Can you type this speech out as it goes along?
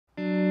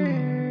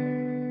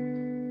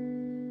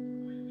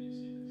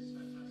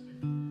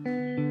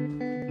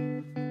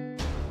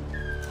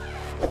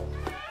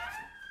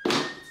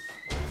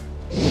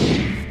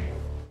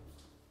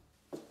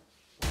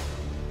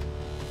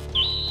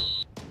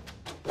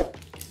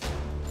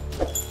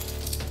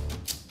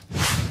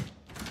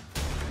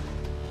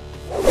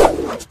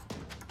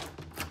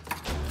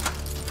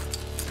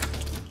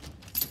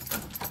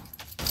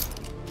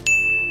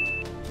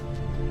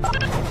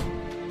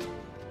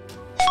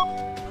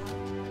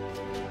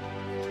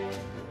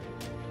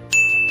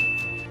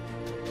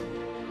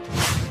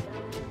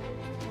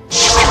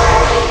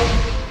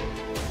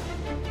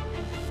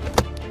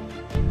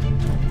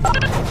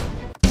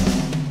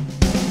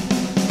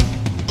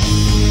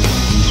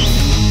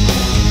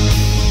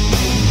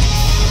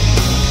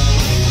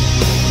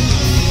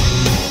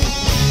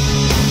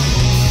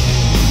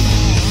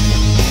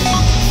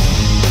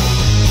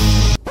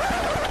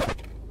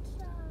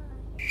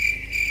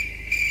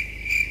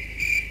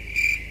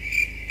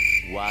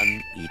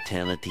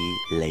eternity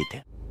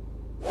later.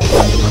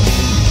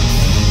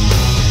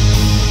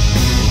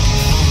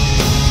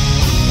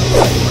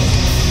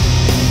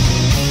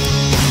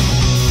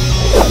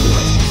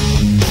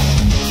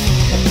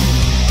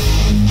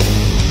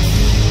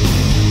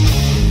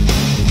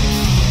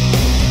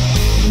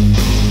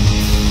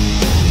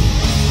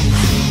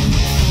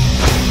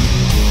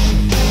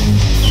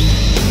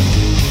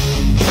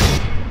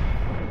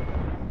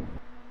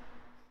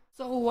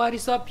 So what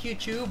is up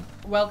YouTube?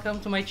 Welcome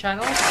to my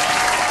channel.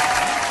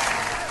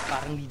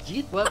 Parang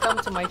legit.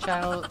 Welcome to my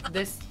channel.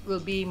 This will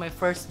be my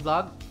first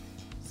vlog.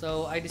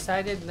 So I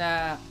decided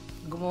na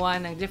gumawa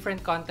ng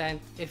different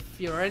content. If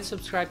you're already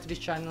subscribed to this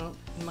channel,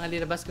 mga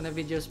nilabas ko na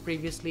videos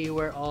previously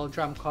were all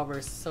drum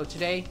covers. So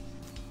today,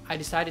 I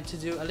decided to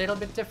do a little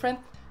bit different.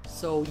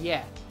 So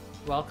yeah,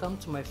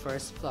 welcome to my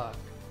first vlog.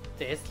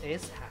 This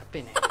is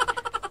happening.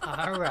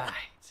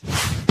 Alright.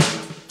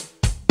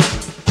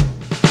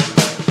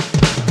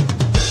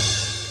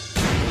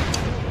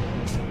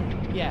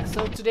 Yeah,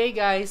 so today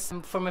guys,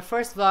 for my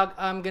first vlog,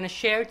 I'm gonna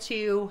share to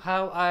you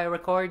how I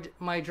record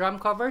my drum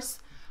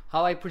covers,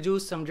 how I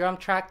produce some drum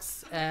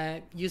tracks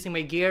using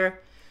my gear.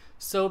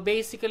 So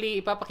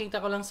basically, ipapakita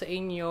ko lang sa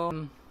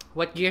inyo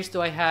what gears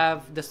do I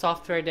have, the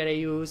software that I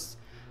use,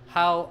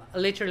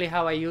 literally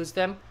how I use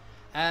them.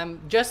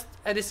 Just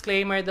a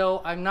disclaimer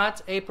though, I'm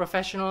not a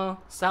professional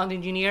sound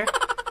engineer.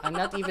 I'm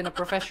not even a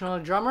professional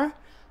drummer.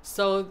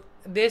 So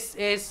this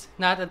is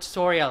not a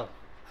tutorial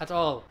at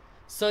all.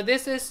 So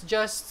this is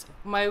just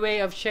my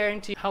way of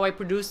sharing to you how I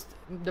produced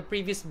the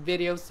previous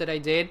videos that I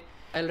did.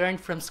 I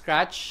learned from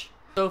scratch.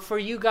 So for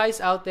you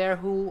guys out there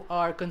who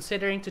are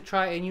considering to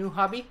try a new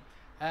hobby,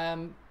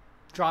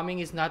 drumming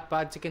is not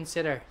bad to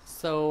consider.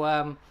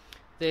 So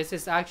this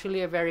is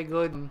actually a very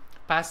good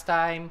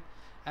pastime.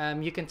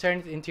 You can turn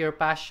it into your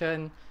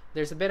passion.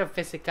 There's a bit of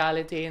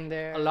physicality in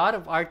there, a lot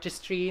of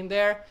artistry in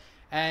there.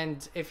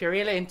 And if you're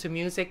really into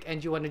music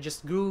and you want to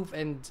just groove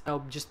and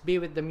just be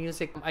with the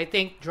music, I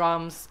think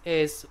drums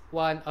is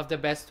one of the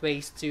best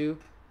ways to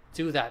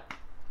do that.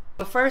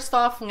 So first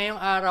off,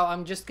 ngayong araw,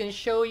 I'm just gonna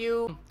show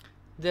you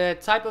the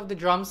type of the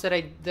drums that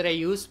I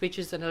use, which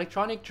is an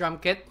electronic drum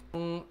kit,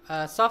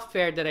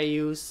 software that I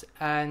use,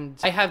 and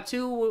I have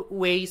two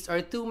ways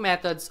or two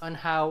methods on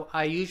how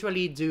I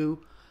usually do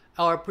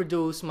or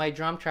produce my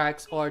drum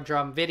tracks or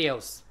drum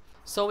videos.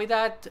 So with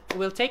that,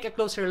 we'll take a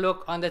closer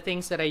look on the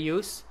things that I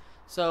use.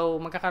 So,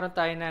 magkakaroon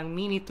tayo ng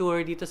mini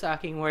tour dito sa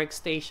aking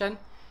workstation.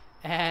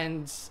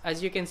 And as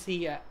you can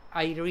see,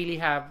 I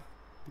really have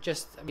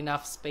just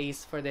enough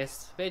space for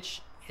this,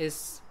 which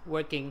is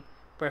working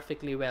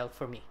perfectly well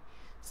for me.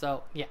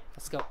 So, yeah,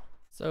 let's go.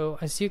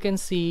 So, as you can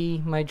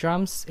see, my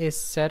drums is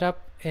set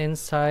up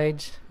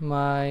inside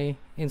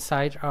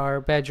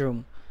our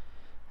bedroom.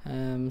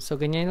 So,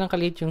 ganyan lang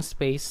kalit yung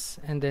space.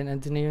 And then,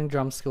 andun na yung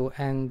drums ko.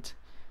 And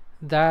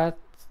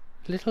that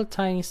little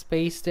tiny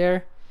space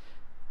there,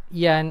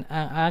 yan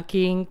ang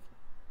aking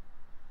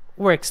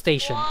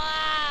workstation.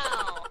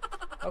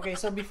 Wow! Okay,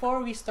 so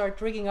before we start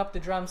rigging up the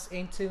drums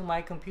into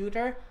my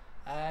computer,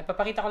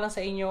 papakita ko lang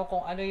sa inyo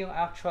kung ano yung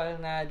actual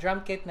na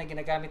drum kit na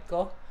ginagamit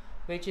ko,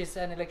 which is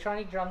an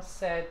electronic drum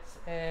set,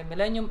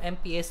 Millennium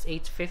MPS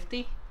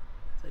 850.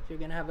 So if you're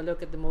gonna have a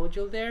look at the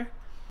module there.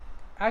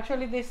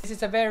 Actually, this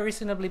is a very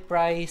reasonably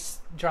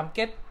priced drum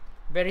kit.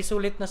 Very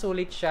sulit na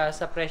sulit siya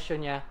sa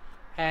presyo niya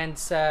and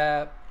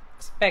sa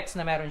specs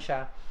na meron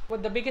siya.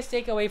 What the biggest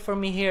takeaway for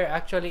me here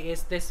actually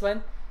is this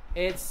one.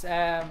 It's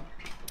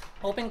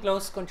open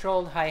close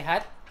controlled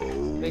hi-hat,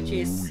 which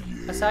is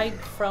aside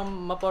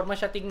from maporma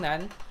siya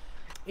tignan,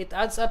 it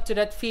adds up to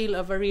that feel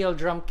of a real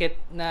drum kit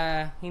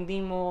na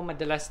hindi mo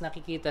madalas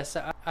nakikita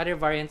sa other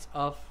variants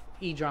of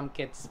e-drum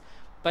kits.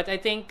 But I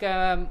think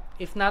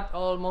if not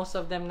all, most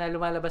of them na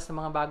lumalabas sa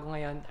mga bago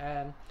ngayon,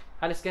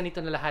 halos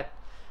ganito na lahat.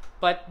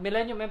 But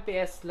Millennium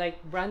MPS,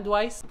 like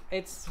brand-wise,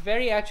 it's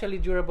very actually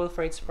durable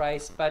for its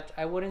price, but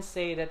I wouldn't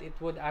say that it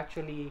would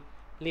actually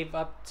live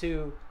up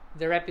to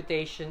the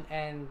reputation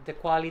and the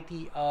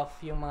quality of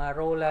yung mga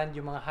Roland,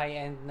 yung mga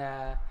high-end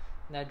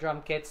na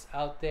drum kits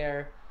out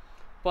there.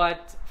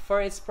 But for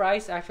its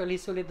price, actually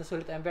sulit na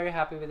sulit. I'm very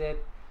happy with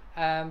it.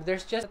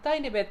 There's just a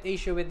tiny bit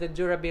issue with the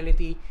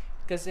durability,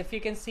 because if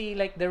you can see,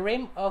 like the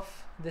rim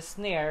of the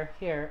snare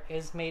here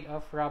is made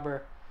of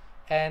rubber.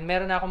 And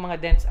meron na akong mga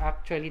dents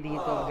actually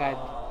dito agad.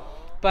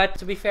 But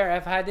to be fair,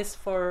 I've had this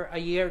for a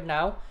year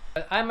now.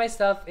 I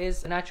myself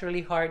is a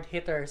naturally hard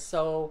hitter,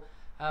 so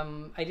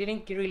I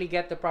didn't really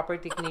get the proper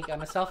technique.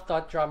 I'm a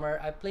self-taught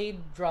drummer. I played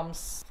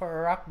drums for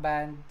a rock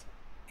band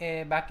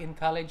back in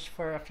college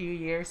for a few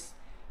years.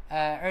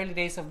 Early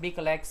days of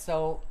Bicolex.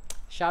 So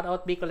shout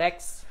out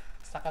Bicolex,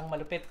 sakang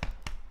malupit.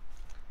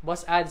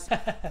 Boss ads.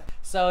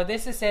 So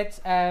this is it.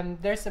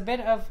 There's a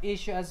bit of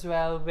issue as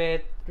well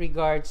with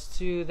regards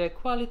to the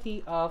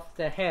quality of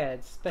the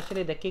heads,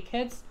 especially the kick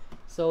heads.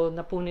 So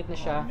napunit na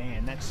siya. Oh,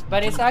 man,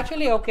 but it's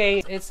actually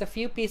okay. It's a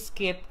few piece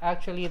kit.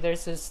 Actually,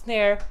 there's a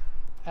snare,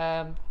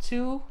 there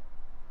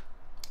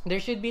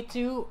should be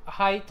 2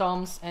 high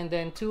toms and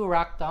then 2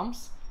 rack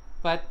toms.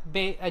 But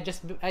I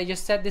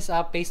just set this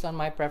up based on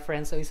my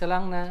preference. So isa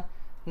lang na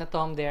na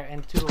tom there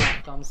and 2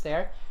 rock toms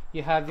there.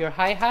 You have your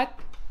hi-hat,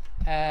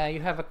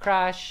 you have a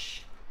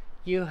crash,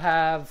 you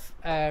have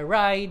a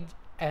ride,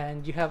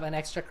 and you have an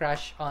extra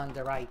crash on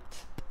the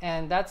right.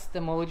 And that's the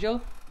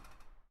module.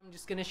 I'm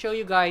just gonna show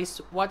you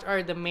guys what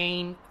are the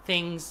main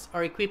things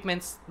or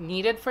equipments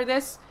needed for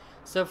this.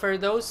 So for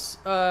those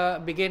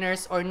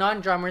beginners or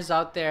non-drummers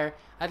out there,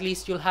 at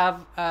least you'll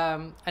have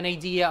an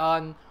idea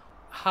on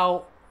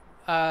how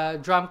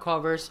drum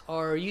covers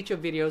or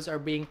YouTube videos are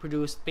being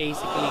produced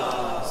basically.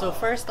 So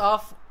first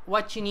off,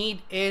 what you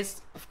need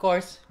is, of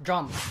course,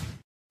 drums.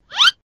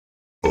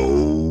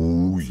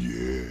 Oh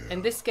yeah.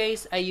 In this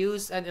case, I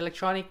use an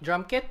electronic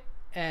drum kit,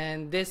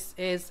 and this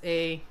is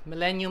a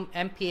Millennium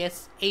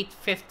MPS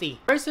 850.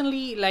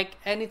 Personally, like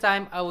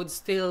anytime, I would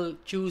still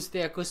choose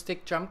the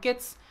acoustic drum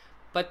kits,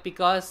 but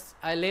because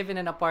I live in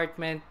an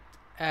apartment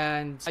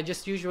and I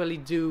just usually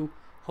do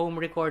home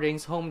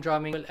recordings, home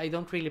drumming, well, I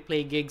don't really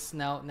play gigs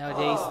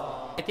nowadays.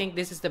 I think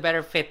this is the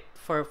better fit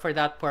for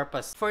that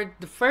purpose. For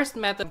the first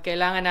method,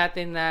 kailangan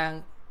natin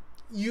ng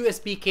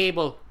USB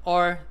cable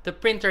or the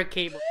printer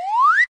cable.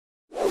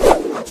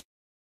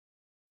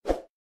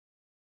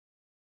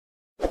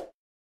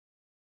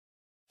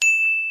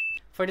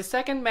 For the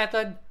second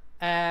method,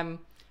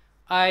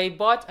 I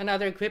bought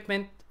another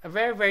equipment, a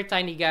very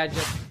tiny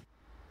gadget.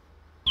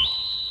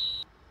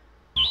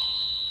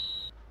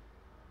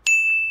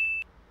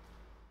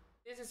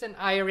 This is an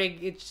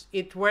iRig.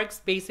 It works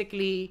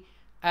basically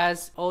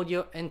as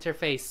audio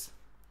interface.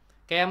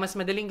 Kaya mas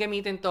madaling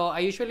gamitin to. I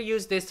usually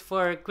use this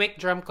for quick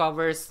drum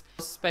covers,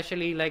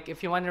 especially like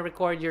if you want to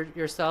record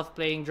yourself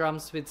playing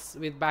drums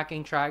with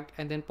backing track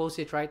and then post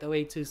it right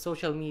away to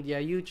social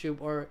media, YouTube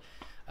or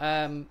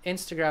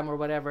Instagram or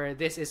whatever.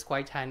 This is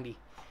quite handy.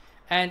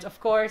 And of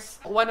course,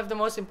 one of the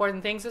most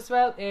important things as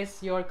well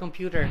is your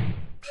computer.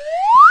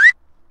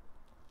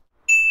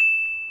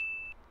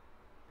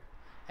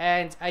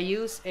 And I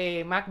use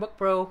a MacBook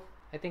Pro.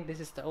 I think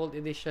this is the old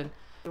edition.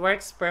 It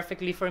works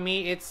perfectly for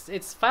me.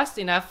 It's fast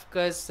enough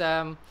because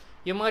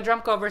yung mga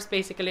drum covers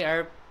basically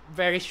are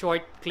very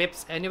short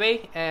clips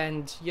anyway,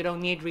 and you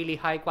don't need really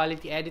high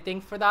quality editing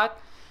for that.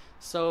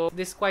 So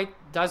this quite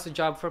does the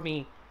job for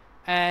me.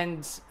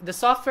 And the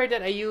software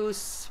that I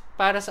use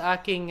para sa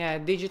aking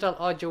digital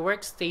audio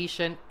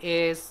workstation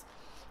is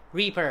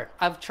Reaper.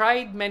 I've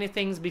tried many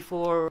things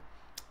before.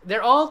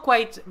 They're all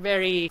quite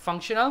very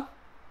functional.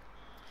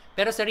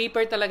 Pero sa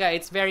Reaper talaga,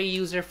 it's very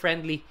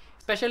user-friendly.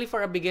 Especially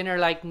for a beginner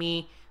like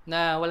me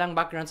na walang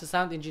background sa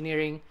sound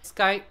engineering. It's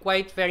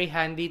quite very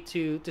handy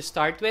to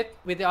start with.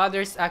 With the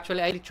others,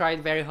 actually, I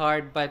tried very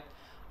hard, but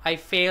I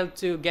failed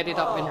to get it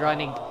up and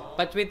running.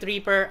 But with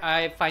Reaper,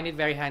 I find it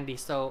very handy.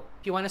 So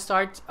if you want to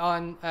start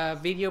on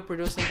video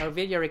producing or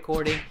video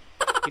recording,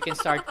 you can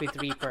start with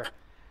Reaper.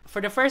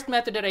 For the first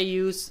method that I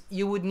use,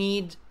 you would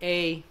need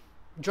a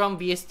drum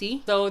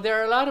VST. So there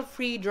are a lot of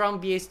free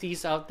drum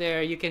VSTs out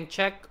there. You can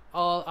check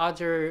all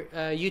other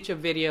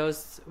YouTube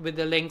videos with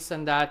the links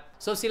on that.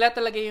 So sila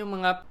talaga yung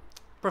mga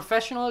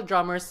professional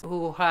drummers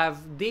who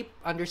have deep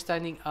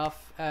understanding of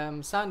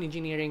sound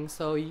engineering.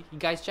 So you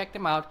guys check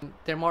them out.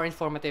 They're more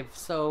informative.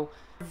 So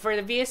for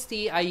the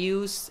VST, I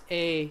use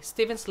a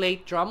Steven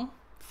Slate Drum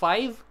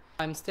 5.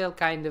 I'm still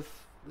kind of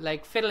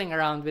like fiddling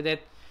around with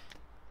it.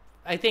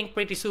 I think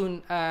pretty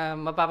soon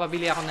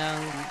mapapabili ako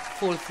ng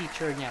full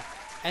feature niya.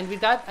 And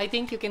with that, I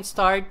think you can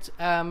start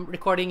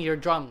recording your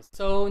drums.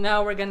 So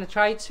now we're gonna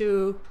try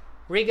to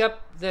rig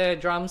up the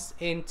drums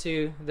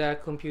into the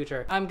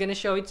computer. I'm gonna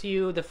show it to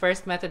you the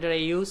first method that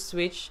I use,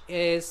 which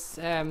is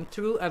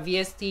through a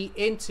VST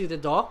into the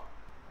DAW.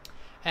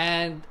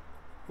 And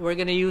we're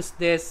gonna use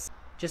this,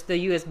 just the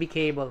USB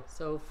cable.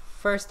 So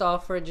first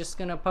off, we're just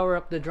gonna power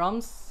up the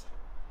drums.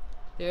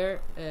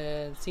 There,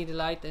 see the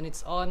light and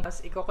it's on.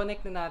 Tapos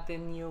i-connect na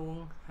natin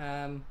yung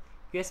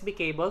USB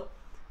cable.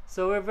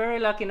 So we're very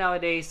lucky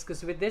nowadays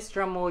because with this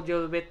drum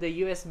module with the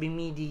USB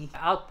Midi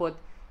output,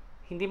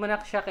 hindi mo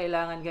na siya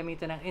kailangan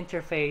gamitan ng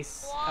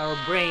interface or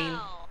brain.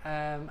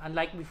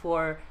 Unlike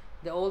before,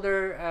 the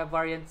older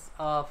variants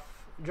of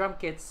drum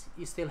kits,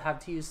 you still have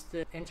to use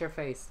the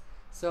interface.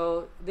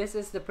 So this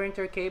is the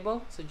printer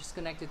cable. So just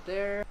connect it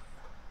there.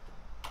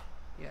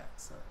 Yeah,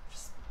 so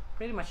just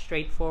pretty much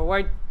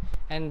straightforward.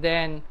 And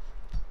then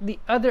the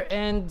other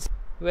end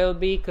will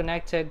be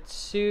connected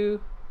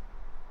to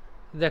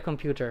the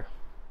computer.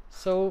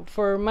 So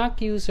for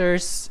Mac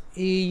users,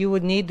 you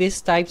would need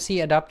this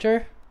Type-C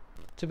adapter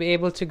to be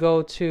able to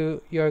go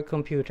to your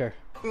computer.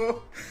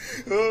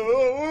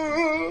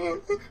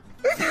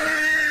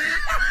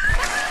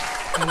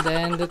 And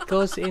then that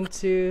goes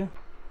into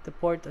the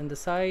port on the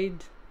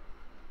side.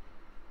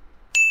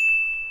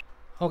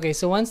 Okay,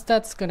 so once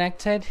that's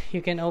connected,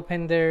 you can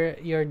open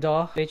your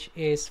DAW, which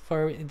is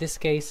for this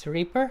case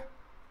Reaper.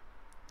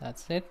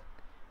 That's it.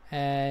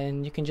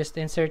 And you can just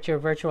insert your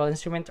virtual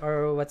instrument,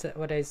 or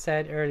what I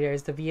said earlier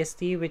is the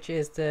VST, which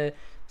is the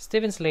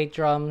Steven Slate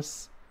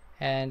drums,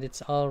 and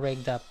it's all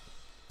rigged up.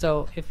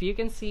 So if you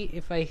can see,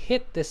 if I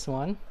hit this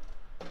one,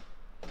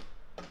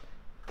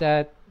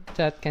 that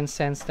can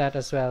sense that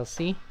as well.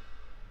 See,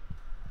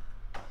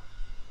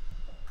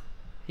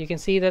 you can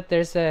see that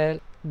there's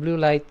a blue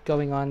light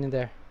going on in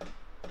there.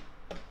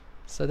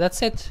 So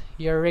that's it.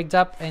 You're rigged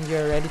up and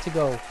you're ready to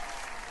go.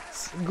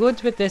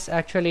 Good with this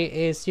actually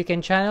is you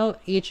can channel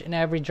each and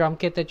every drum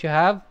kit that you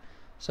have.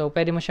 So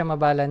pwede mo siya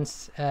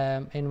mabalance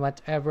in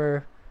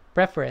whatever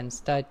preference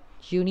that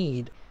you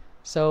need.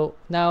 So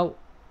now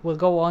we'll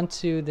go on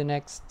to the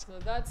next. So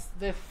that's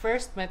the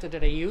first method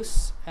that I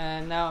use,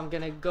 and now I'm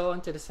gonna go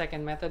on to the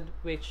second method,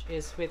 which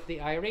is with the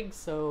iRig.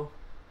 So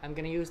I'm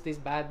gonna use this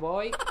bad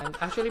boy, and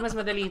actually mas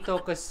madali ito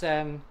because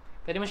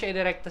pwede mo siya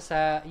i-direct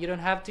sa, you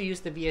don't have to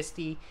use the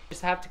VST, you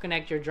just have to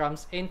connect your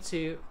drums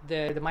into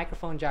the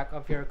microphone jack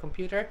of your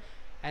computer,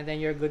 and then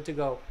you're good to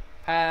go.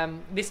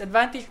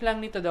 Disadvantage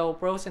lang nito though,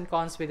 pros and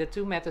cons with the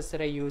two methods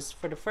that I use.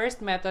 For the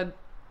first method,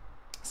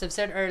 as I've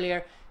said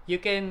earlier, you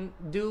can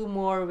do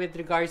more with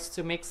regards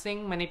to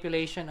mixing,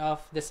 manipulation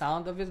of the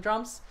sound of your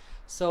drums.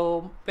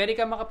 So, pwede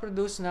ka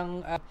makaproduce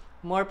ng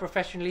more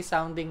professionally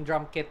sounding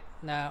drum kit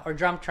or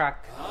drum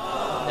track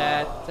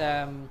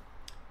that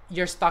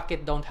your stock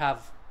kit don't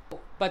have.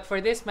 But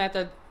for this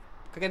method,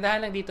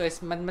 kagandahan lang dito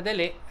is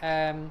madali.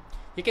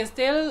 You can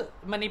still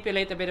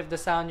manipulate a bit of the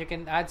sound. You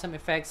can add some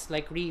effects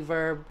like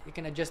reverb. You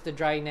can adjust the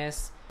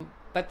dryness.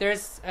 But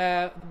there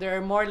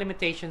are more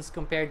limitations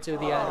compared to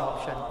the other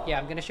option. Yeah,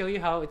 I'm gonna show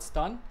you how it's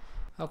done.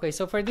 Okay,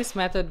 so for this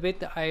method with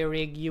the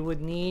iRig, you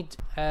would need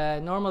a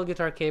normal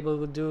guitar cable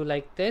would do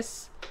like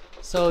this.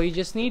 So you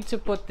just need to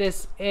put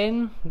this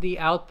in the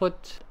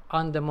output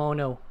on the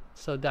mono.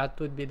 So that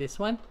would be this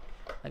one.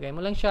 Lagay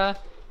mo lang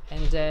siya,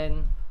 and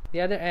then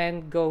the other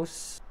end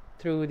goes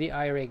through the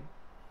iRig.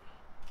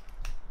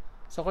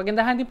 So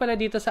kagandahan din pala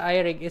dito sa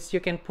iRig is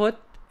you can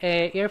put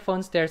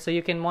earphones there so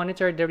you can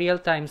monitor the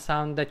real-time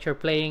sound that you're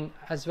playing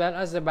as well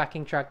as the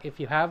backing track if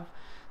you have.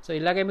 So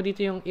ilagay mo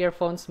dito yung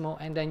earphones mo,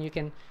 and then you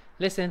can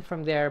listen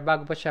from there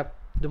bago pa siya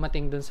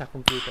dumating dun sa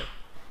computer.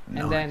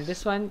 Nice. And then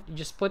this one you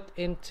just put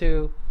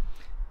into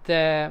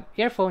the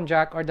earphone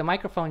jack or the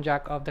microphone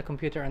jack of the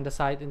computer on the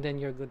side, and then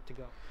you're good to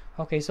go.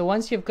 Okay, so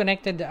once you've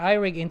connected the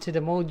iRig into the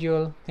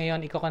module,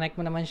 ngayon i-connect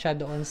mo naman siya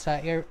doon sa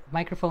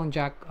microphone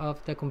jack of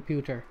the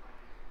computer.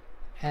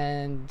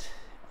 And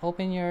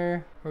open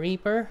your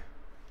Reaper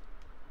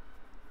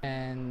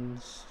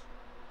and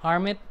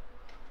arm it.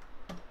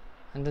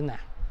 Andun na.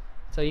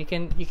 So you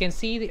can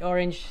see the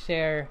orange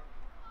there.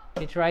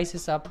 It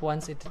rises up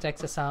once it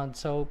detects a sound.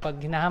 So pag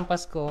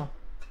hinahampas ko,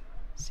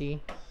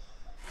 see?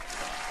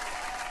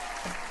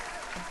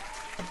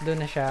 Doon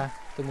na siya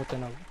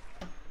tumutunog.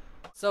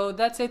 So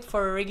that's it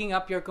for rigging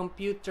up your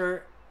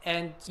computer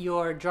and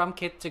your drum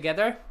kit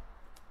together.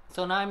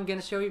 So now I'm gonna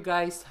show you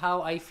guys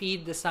how I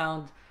feed the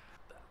sound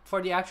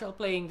for the actual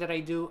playing that I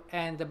do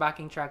and the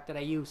backing track that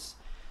I use.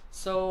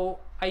 So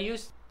I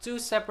use two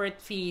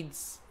separate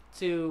feeds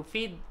to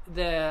feed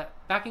the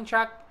backing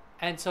track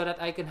and so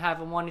that I can have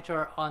a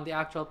monitor on the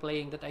actual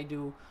playing that I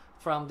do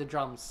from the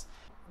drums.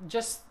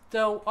 Just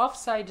the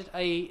offside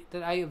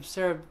that I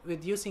observed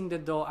with using the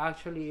DAW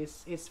actually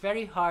is it's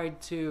very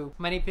hard to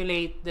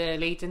manipulate the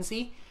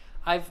latency.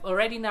 I've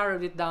already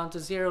narrowed it down to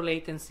 0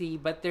 latency,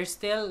 but there's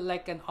still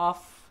like an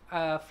off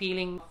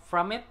feeling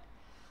from it.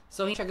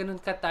 So hindi siya ganun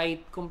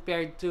ka-tight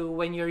compared to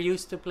when you're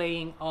used to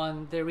playing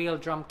on the real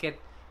drum kit.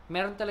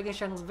 Meron talaga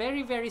siyang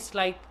very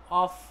slight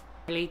off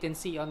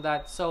latency on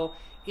that. So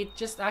it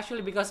just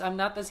actually, because I'm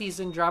not a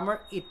seasoned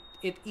drummer,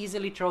 it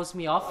easily throws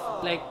me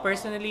off. Like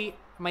personally,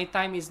 my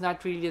time is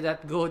not really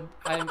that good.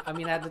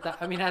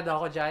 Aminado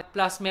ako dyan.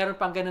 Plus meron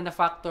pang ganun na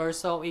factor,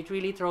 so it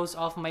really throws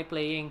off my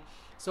playing.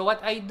 So what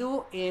I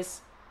do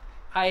is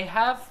I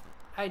have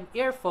an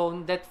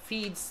earphone that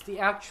feeds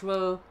the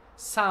actual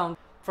sound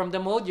from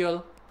the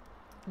module,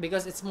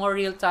 because it's more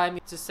real time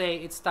to say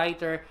it's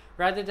tighter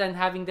rather than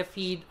having the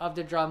feed of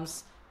the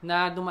drums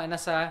na dumaan na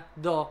sa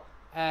DAW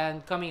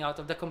and coming out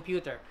of the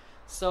computer.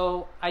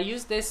 So I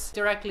use this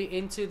directly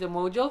into the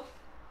module,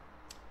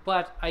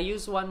 but I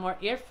use one more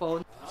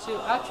earphone to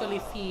actually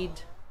feed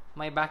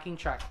my backing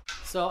track.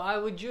 So I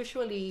would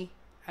usually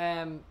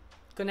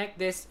connect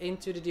this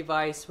into the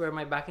device where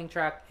my backing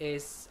track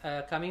is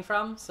coming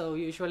from. So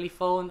usually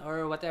phone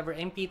or whatever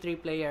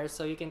MP3 player.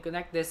 So you can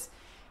connect this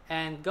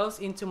and goes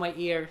into my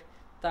ear.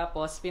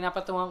 Tapos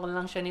pinapatungan ko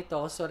lang siya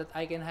nito so that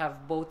I can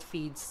have both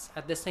feeds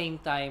at the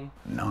same time.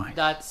 Nice.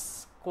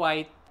 That's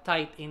quite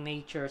tight in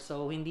nature.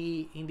 So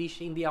hindi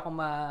ako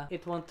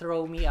it won't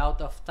throw me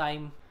out of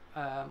time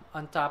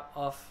on top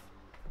of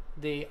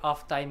the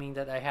off timing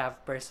that I have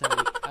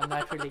personally. I'm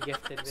not really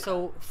gifted with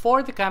so that.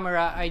 For the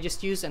camera, I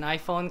just use an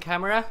iPhone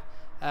camera,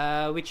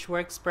 which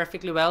works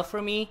perfectly well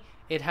for me.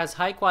 It has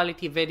high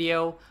quality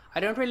video.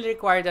 I don't really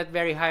require that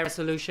very high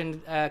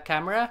resolution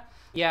camera.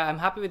 Yeah, I'm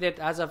happy with it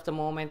as of the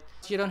moment.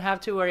 You don't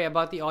have to worry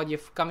about the audio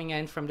coming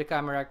in from the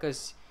camera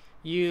because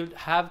you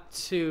have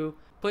to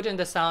put in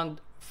the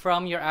sound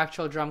from your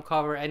actual drum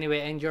cover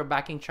anyway and your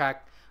backing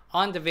track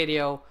on the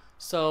video.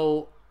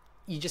 So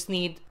you just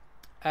need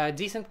a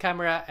decent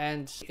camera,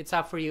 and it's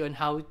up for you and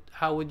how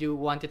would you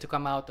want it to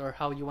come out or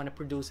how you want to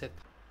produce it.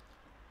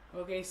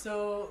 Okay,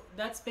 so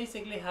that's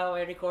basically how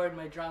I record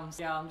my drums.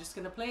 Yeah, I'm just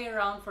gonna play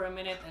around for a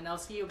minute and I'll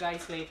see you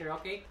guys later,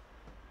 okay?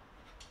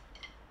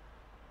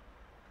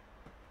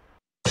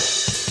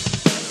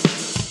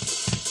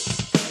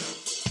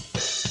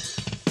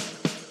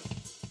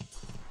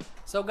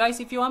 So guys,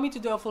 if you want me to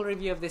do a full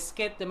review of this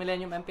kit, the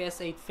Millennium MPS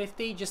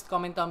 850, just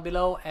comment down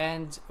below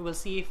and we'll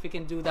see if we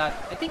can do that.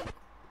 I think,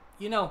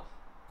 you know,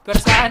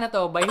 persahan na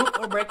to, by hook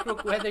or by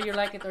crook, whether you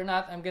like it or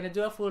not, I'm gonna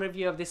do a full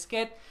review of this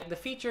kit, the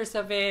features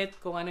of it,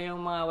 kung ano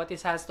yung mga what it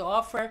has to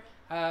offer,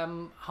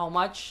 how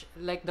much,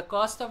 like the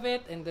cost of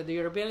it, and the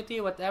durability,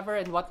 whatever,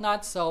 and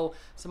whatnot. So,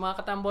 sa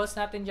mga katambols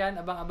natin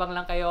dyan, abang-abang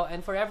lang kayo.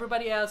 And for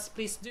everybody else,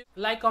 please do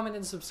like, comment,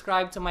 and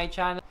subscribe to my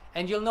channel,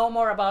 and you'll know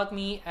more about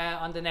me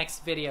on the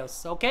next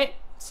videos. Okay?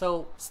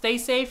 So, stay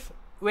safe,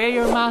 wear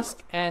your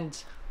mask, and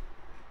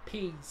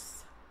peace.